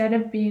instead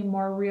of being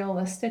more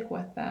realistic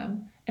with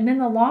them. And in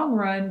the long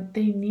run,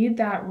 they need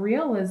that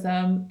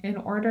realism in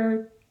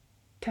order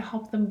to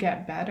help them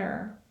get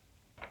better.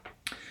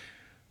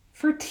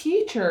 For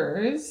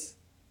teachers,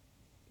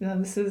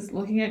 this is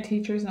looking at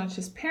teachers, not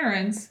just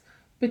parents,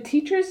 but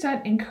teachers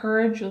that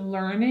encourage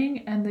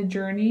learning and the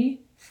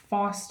journey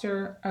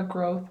foster a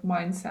growth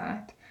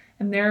mindset.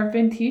 And there have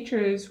been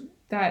teachers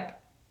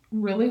that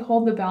really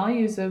hold the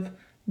values of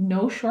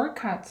no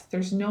shortcuts,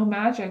 there's no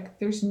magic,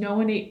 there's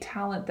no innate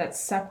talent that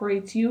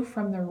separates you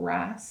from the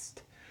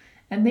rest.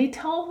 And they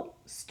tell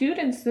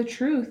students the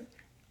truth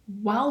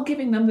while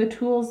giving them the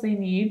tools they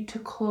need to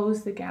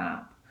close the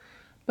gap.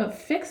 But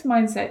fixed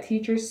mindset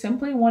teachers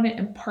simply want to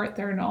impart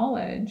their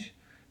knowledge.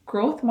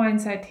 Growth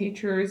mindset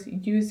teachers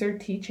use their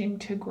teaching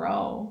to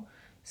grow.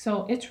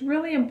 So it's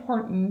really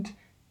important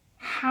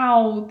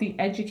how the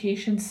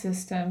education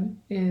system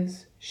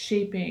is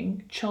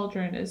shaping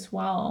children as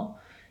well.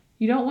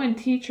 You don't want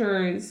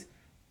teachers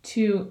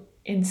to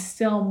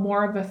instill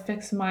more of a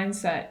fixed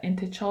mindset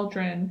into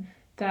children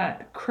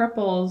that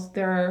cripples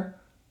their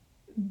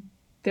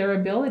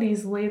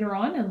abilities later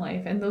on in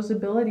life. And those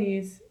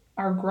abilities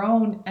are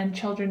grown, and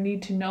children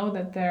need to know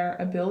that their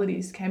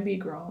abilities can be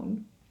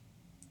grown.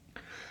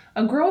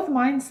 A growth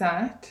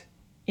mindset,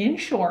 in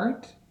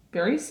short,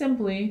 very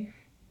simply,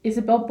 is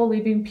about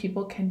believing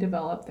people can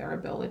develop their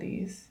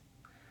abilities.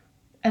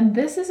 And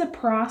this is a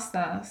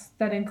process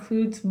that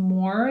includes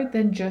more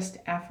than just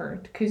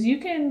effort, because you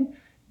can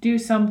do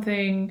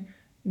something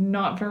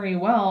not very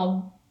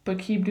well, but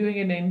keep doing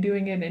it and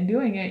doing it and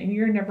doing it, and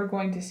you're never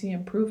going to see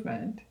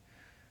improvement.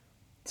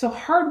 So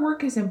hard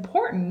work is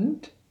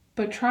important,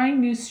 but trying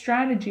new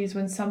strategies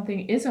when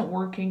something isn't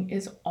working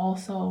is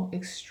also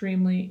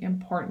extremely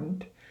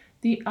important.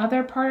 The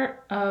other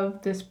part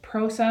of this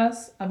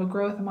process of a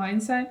growth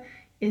mindset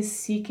is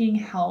seeking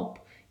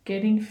help,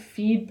 getting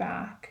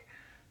feedback.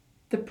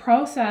 The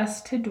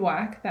process to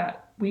Dweck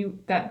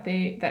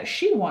that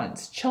she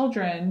wants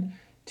children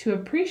to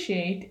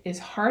appreciate is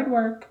hard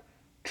work,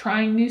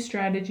 trying new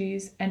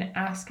strategies, and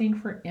asking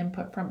for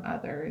input from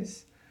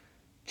others.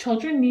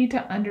 Children need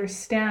to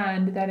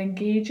understand that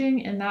engaging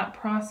in that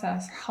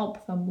process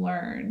helps them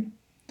learn.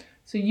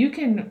 So you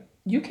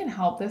can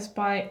help this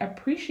by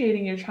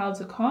appreciating your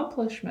child's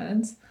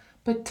accomplishments,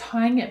 but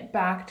tying it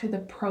back to the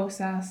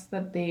process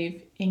that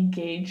they've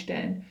engaged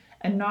in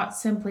and not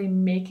simply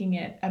making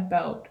it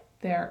about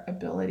their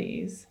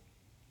abilities.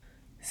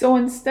 So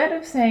instead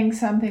of saying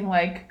something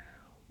like,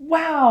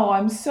 "Wow,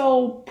 I'm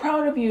so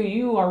proud of you.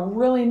 You are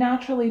really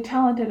naturally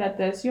talented at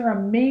this. You're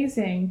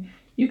amazing."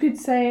 You could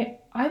say,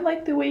 "I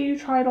like the way you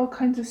tried all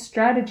kinds of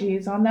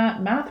strategies on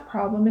that math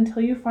problem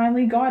until you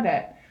finally got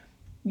it.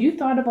 You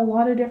thought of a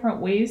lot of different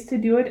ways to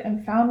do it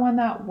and found one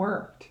that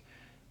worked."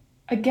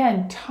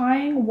 Again,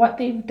 tying what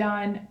they've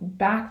done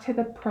back to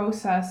the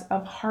process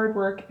of hard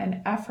work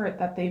and effort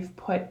that they've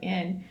put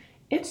in.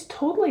 It's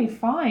totally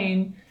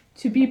fine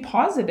to be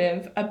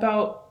positive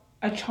about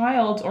a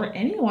child's or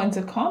anyone's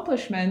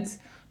accomplishments,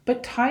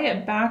 but tie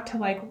it back to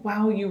like,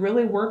 wow, you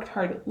really worked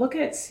hard.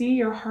 See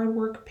your hard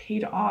work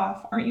paid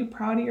off. Aren't you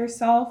proud of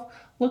yourself?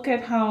 Look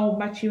at how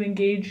much you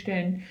engaged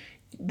in.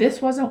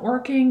 This wasn't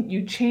working,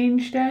 you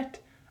changed it.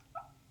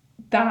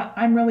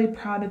 I'm really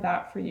proud of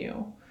that for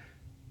you.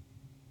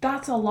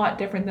 That's a lot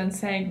different than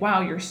saying,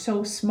 wow, you're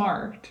so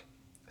smart.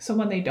 So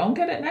when they don't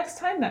get it next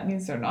time, that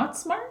means they're not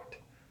smart?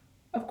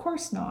 Of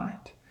course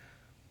not.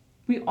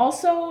 We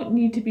also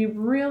need to be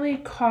really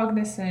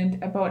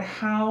cognizant about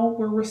how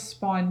we're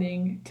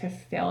responding to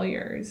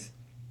failures.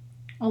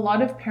 A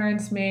lot of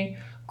parents may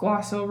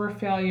gloss over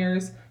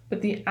failures,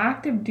 but the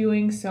act of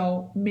doing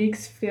so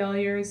makes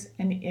failures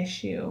an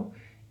issue.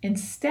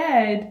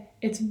 Instead,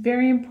 it's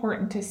very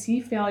important to see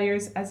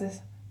failures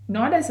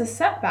not as a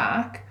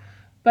setback,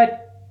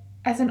 but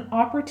as an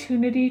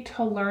opportunity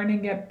to learn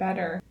and get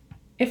better.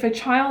 If a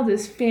child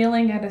is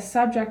failing at a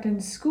subject in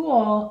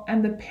school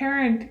and the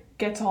parent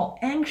gets all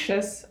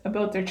anxious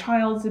about their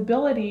child's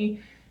ability,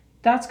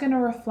 that's going to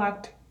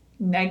reflect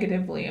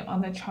negatively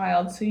on the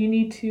child. So you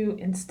need to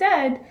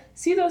instead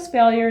see those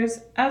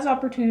failures as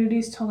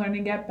opportunities to learn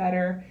and get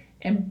better,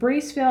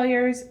 embrace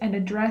failures and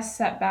address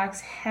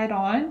setbacks head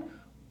on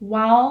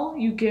while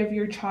you give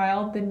your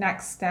child the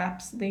next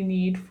steps they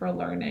need for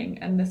learning.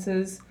 And this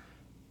is,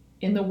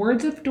 in the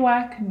words of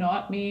Dweck,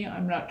 not me.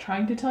 I'm not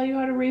trying to tell you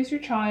how to raise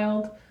your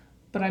child,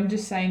 but I'm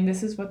just saying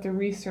this is what the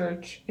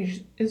research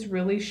is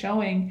really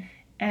showing.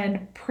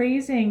 And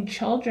praising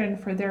children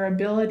for their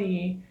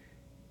ability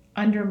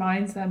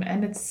undermines them,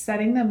 and it's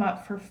setting them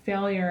up for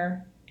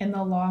failure in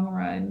the long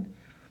run.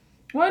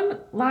 One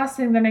last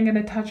thing that I'm going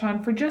to touch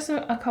on for just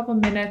a couple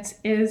minutes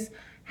is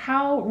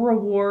how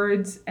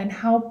rewards and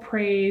how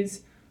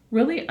praise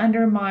really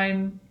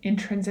undermine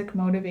intrinsic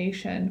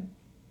motivation.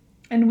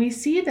 And we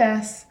see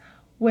this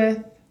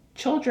with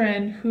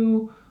children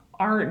who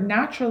are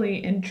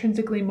naturally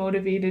intrinsically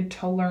motivated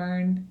to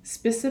learn,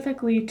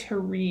 specifically to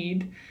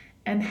read,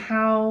 and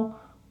how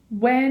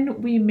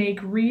when we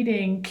make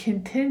reading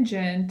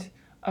contingent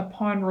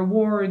upon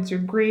rewards or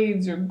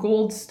grades or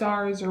gold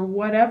stars or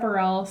whatever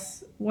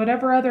else,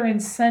 whatever other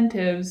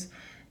incentives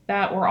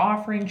that we're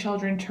offering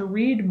children to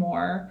read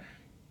more,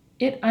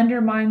 it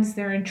undermines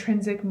their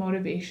intrinsic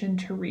motivation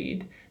to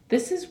read.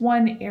 This is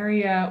one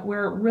area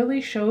where it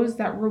really shows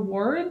that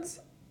rewards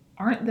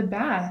aren't the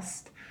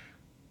best.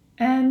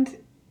 And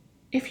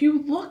if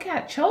you look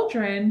at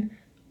children,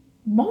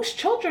 most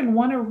children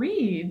want to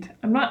read.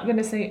 I'm not going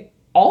to say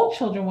all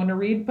children want to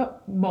read,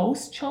 but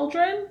most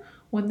children,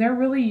 when they're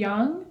really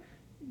young,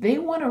 they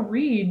want to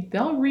read.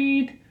 They'll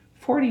read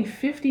 40,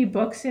 50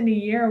 books in a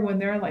year when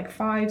they're like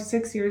 5,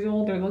 6 years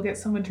old, or they'll get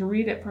someone to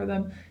read it for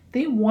them.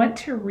 They want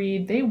to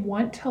read, they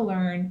want to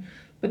learn.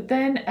 But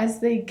then as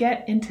they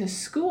get into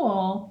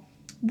school,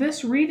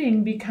 this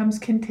reading becomes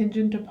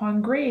contingent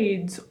upon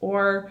grades.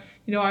 Or,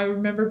 I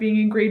remember being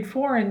in grade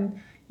 4 and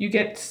you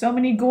get so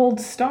many gold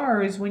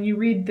stars when you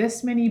read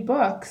this many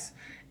books.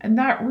 And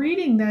that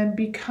reading then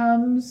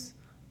becomes,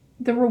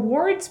 the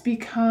rewards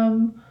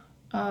become,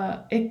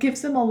 it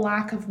gives them a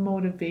lack of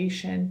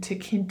motivation to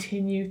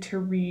continue to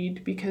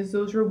read because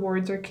those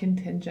rewards are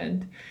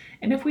contingent.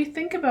 And if we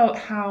think about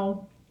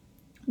how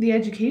the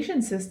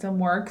education system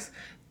works,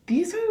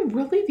 these are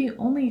really the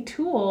only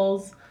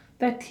tools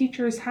that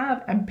teachers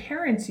have and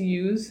parents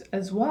use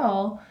as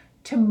well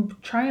to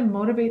try and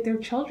motivate their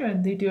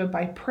children. They do it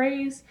by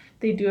praise,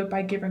 they do it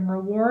by giving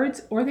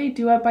rewards, or they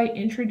do it by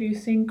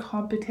introducing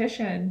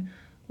competition.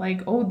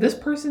 Like, oh, this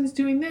person's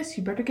doing this,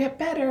 you better get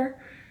better.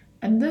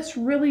 And this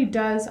really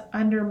does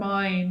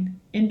undermine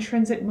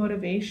intrinsic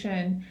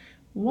motivation.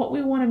 What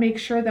we want to make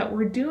sure that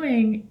we're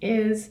doing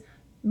is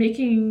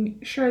making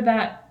sure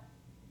that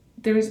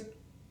there's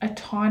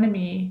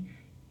autonomy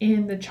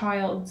in the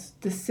child's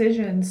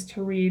decisions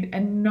to read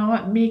and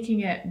not making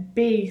it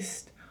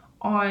based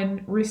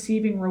on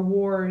receiving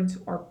rewards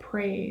or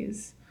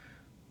praise.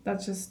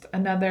 That's just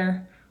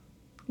another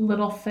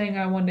little thing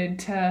I wanted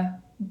to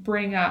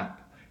bring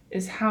up,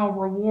 is how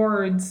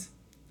rewards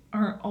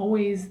aren't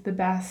always the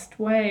best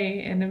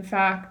way. And in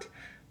fact,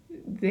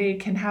 they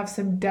can have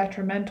some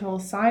detrimental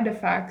side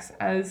effects,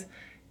 as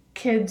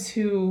kids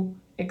who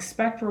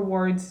expect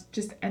rewards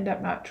just end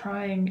up not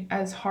trying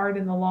as hard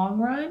in the long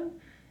run,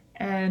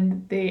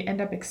 and they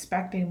end up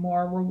expecting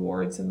more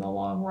rewards in the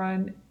long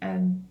run,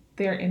 and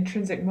their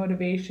intrinsic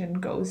motivation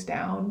goes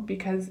down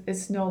because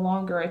it's no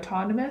longer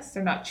autonomous.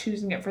 They're not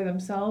choosing it for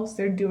themselves.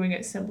 They're doing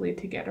it simply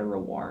to get a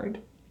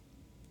reward.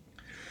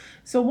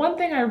 So one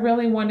thing I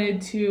really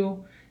wanted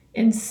to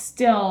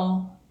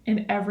instill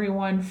in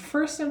everyone,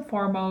 first and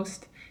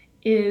foremost,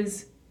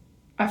 is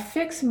a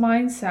fixed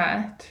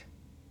mindset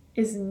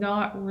is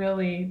not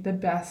really the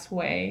best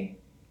way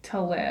to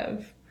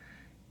live.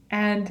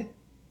 And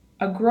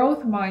a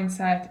growth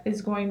mindset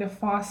is going to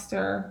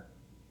foster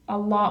a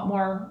lot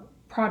more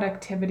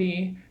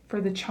productivity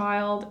for the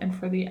child and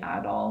for the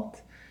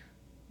adult.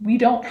 We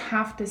don't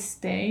have to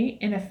stay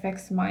in a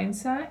fixed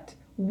mindset.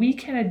 We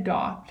can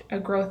adopt a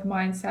growth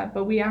mindset,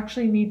 but we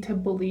actually need to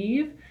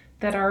believe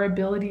that our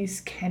abilities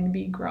can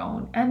be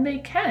grown, and they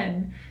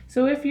can.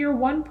 So if you're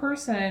a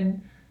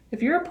person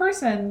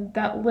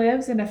that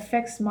lives in a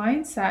fixed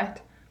mindset,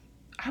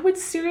 I would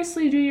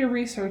seriously do your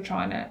research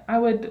on it. I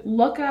would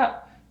look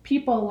up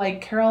people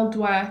like Carol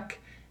Dweck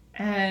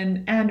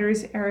and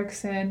Anders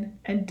Ericsson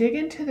and dig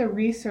into the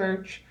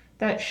research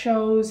that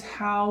shows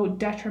how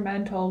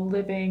detrimental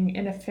living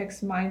in a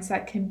fixed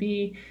mindset can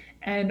be,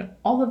 and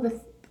all of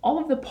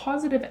the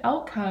positive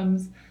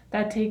outcomes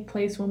that take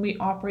place when we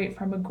operate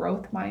from a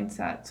growth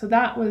mindset. So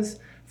that was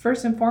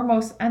first and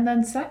foremost. And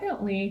then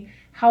secondly,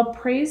 how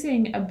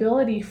praising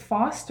ability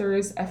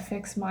fosters a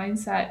fixed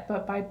mindset,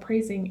 but by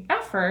praising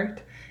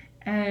effort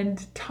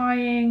and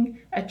tying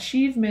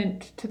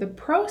achievement to the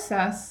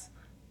process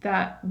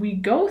that we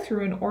go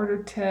through in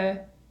order to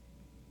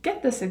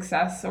get the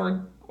success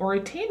or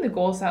attain the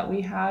goals that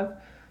we have,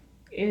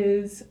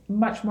 is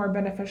much more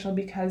beneficial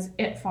because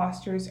it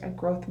fosters a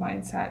growth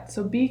mindset.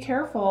 So be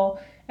careful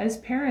as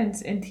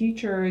parents and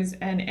teachers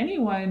and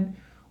anyone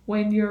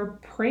when you're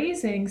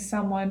praising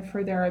someone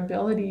for their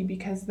ability,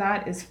 because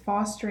that is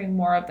fostering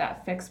more of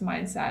that fixed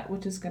mindset,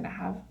 which is going to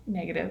have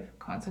negative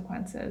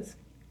consequences.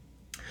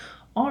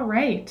 All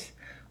right.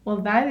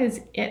 Well, that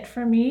is it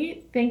for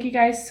me. Thank you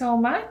guys so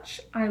much.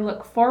 I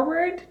look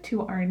forward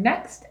to our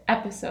next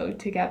episode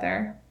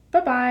together.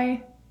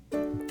 Bye-bye.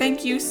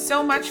 Thank you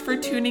so much for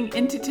tuning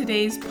into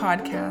today's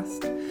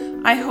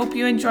podcast. I hope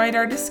you enjoyed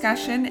our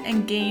discussion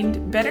and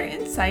gained better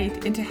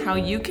insight into how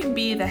you can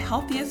be the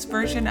healthiest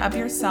version of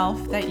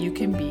yourself that you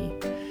can be.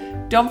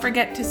 Don't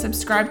forget to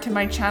subscribe to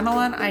my channel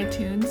on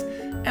iTunes,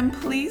 and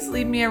please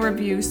leave me a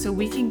review so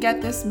we can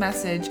get this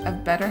message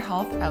of better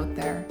health out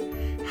there.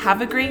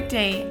 Have a great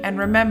day, and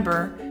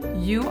remember,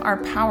 you are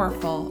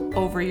powerful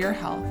over your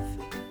health.